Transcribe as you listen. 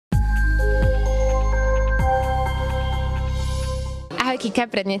Kika,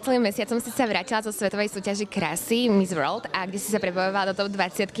 pred necelým mesiacom si sa vrátila zo svetovej súťaži krásy Miss World, a kde si sa prebojovala do top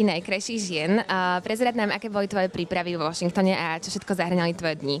 20 najkrajších žien. Prezrať nám, aké boli tvoje prípravy vo Washingtone a čo všetko zahrňali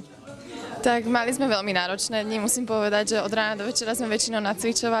tvoje dni. Tak mali sme veľmi náročné dni, musím povedať, že od rána do večera sme väčšinou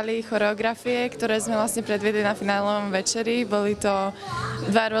nacvičovali choreografie, ktoré sme vlastne predviedli na finálovom večeri. Boli to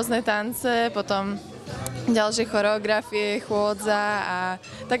 2 rôzne tance, potom ďalšie choreografie, chôdza a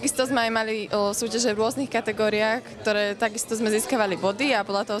takisto sme aj mali súťaže v rôznych kategóriách, ktoré takisto sme získavali body a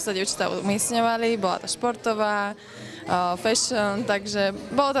podľa toho sa dievčatá umiestňovali. Bola to športová, fashion, takže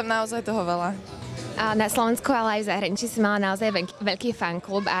bolo tam naozaj toho veľa. Na Slovensku, ale aj v zahraničí si mala naozaj veľký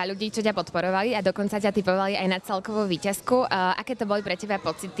fanklub a ľudí, čo ťa podporovali a dokonca ťa typovali aj na celkovú víťazku. Aké to boli pre teba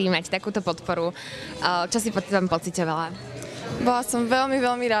pocity mať takúto podporu? Čo si potom pociťovala? Bola som veľmi,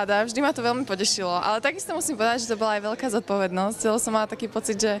 veľmi rada, vždy ma to veľmi potešilo, ale takisto musím povedať, že to bola aj veľká zodpovednosť. Lebo som mala taký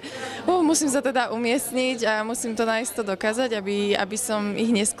pocit, že musím sa teda umiestniť a musím to naisto dokázať, aby som ich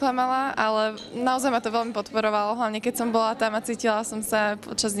nesklamala, ale naozaj ma to veľmi podporovalo, hlavne keď som bola tam a cítila som sa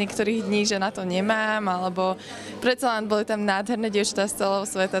počas niektorých dní, že na to nemám, alebo predsa len boli tam nádherné dievčatá z celého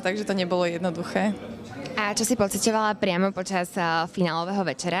sveta, takže to nebolo jednoduché. A čo si pociťovala priamo počas finálového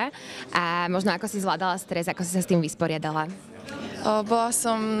večera a možno ako si zvládala stres, ako si sa s tým vysporiadala? Bola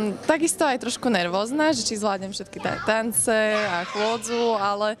som takisto aj trošku nervózna, že či zvládnem všetky tance a chôdzu,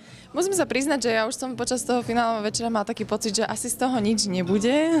 ale musím sa priznať, že ja už som počas toho finálového večera mala taký pocit, že asi z toho nič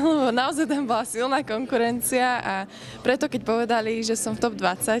nebude, lebo naozaj tam bola silná konkurencia a preto keď povedali, že som v top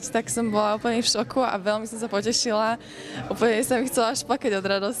 20, tak som bola úplne v šoku a veľmi som sa potešila. Úplne som chcela až plakať od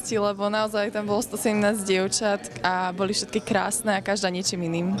radosti, lebo naozaj tam bolo 117 dievčat a boli všetky krásne a každá niečím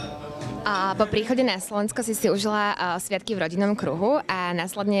iným. A po príchode na Slovensko si užila sviatky v rodinnom kruhu a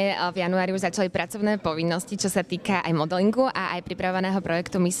následne v januári už začali pracovné povinnosti, čo sa týka aj modelingu a aj pripravovaného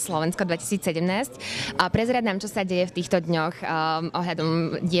projektu Miss Slovensko 2017. Prezrať nám, čo sa deje v týchto dňoch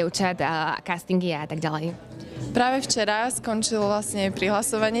ohľadom dievčat, castingy a tak ďalej. Práve včera skončilo vlastne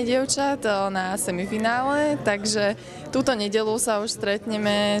prihlasovanie dievčat na semifinále, takže túto nedeľu sa už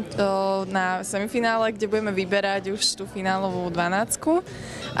stretneme na semifinále, kde budeme vyberať už tú finálovú 12.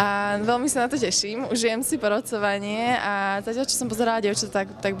 A veľmi sa na to teším, užijem si porodcovanie a zatiaľ, čo som pozerala dievčatá,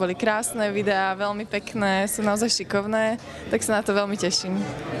 tak boli krásne videá, veľmi pekné, sú naozaj šikovné, tak sa na to veľmi teším.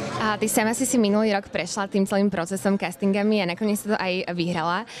 A ty sama si minulý rok prešla tým celým procesom castingami a nakoniec si to aj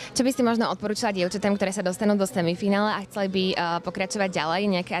vyhrala. Čo by si možno odporúčala dievčatám, ktoré sa dostanú do semifinále a chceli by pokračovať ďalej,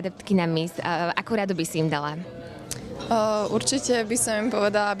 nejaké adeptky na Miss, akú radu by si im dala? Určite by som im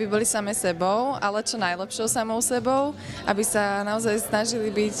povedala, aby boli same sebou, ale čo najlepšou samou sebou, aby sa naozaj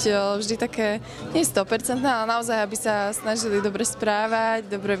snažili byť vždy také, nie 100%, ale naozaj, aby sa snažili dobre správať,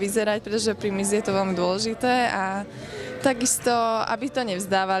 dobre vyzerať, pretože pri Miss je to veľmi dôležité a takisto, aby to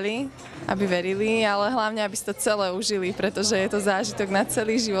nevzdávali, aby verili, ale hlavne, aby si to celé užili, pretože je to zážitok na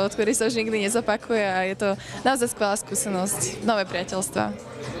celý život, ktorý sa už nikdy nezopakuje a je to naozaj skvelá skúsenosť, nové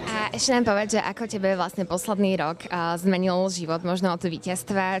priateľstva. A ešte nám povedať, že ako tebe vlastne posledný rok zmenil život, možno od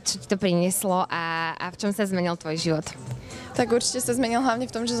víťazstva, čo ti to prinieslo a v čom sa zmenil tvoj život? Tak určite sa zmenil hlavne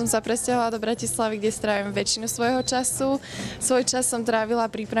v tom, že som sa presťahovala do Bratislavy, kde strávim väčšinu svojho času. Svoj čas som trávila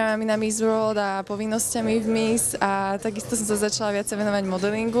prípravami na Miss World a povinnosťami v Miss a takisto som sa začala viac venovať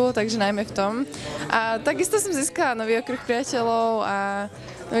modelingu, takže najmä v tom. A takisto som získala nový okruh priateľov a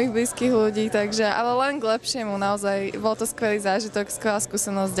nových blízkych ľudí, takže, ale len k lepšiemu, naozaj bol to skvelý zážitok, skvelá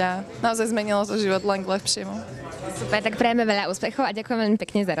skúsenosť a naozaj zmenilo to život len k lepšiemu. Super, tak prejeme veľa úspechov a ďakujem veľmi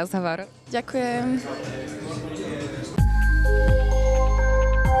pekne za rozhovor. Ďakujem.